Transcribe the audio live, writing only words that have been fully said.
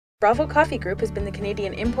Bravo Coffee Group has been the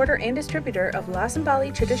Canadian importer and distributor of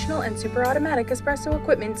Lassenbali traditional and super automatic espresso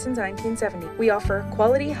equipment since 1970. We offer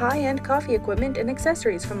quality high-end coffee equipment and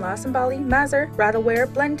accessories from Lassenbali, Mazzer, Rattleware,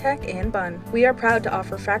 Blendtec, and Bunn. We are proud to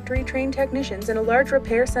offer factory-trained technicians and a large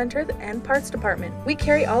repair center and parts department. We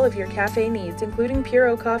carry all of your cafe needs, including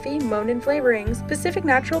Puro Coffee, Monin flavorings, Pacific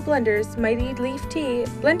Natural blenders, Mighty Leaf Tea,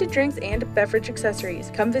 blended drinks, and beverage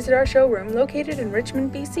accessories. Come visit our showroom located in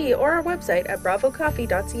Richmond, BC, or our website at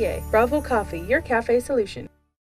bravocoffee.ca. Bravo Coffee, your cafe solution.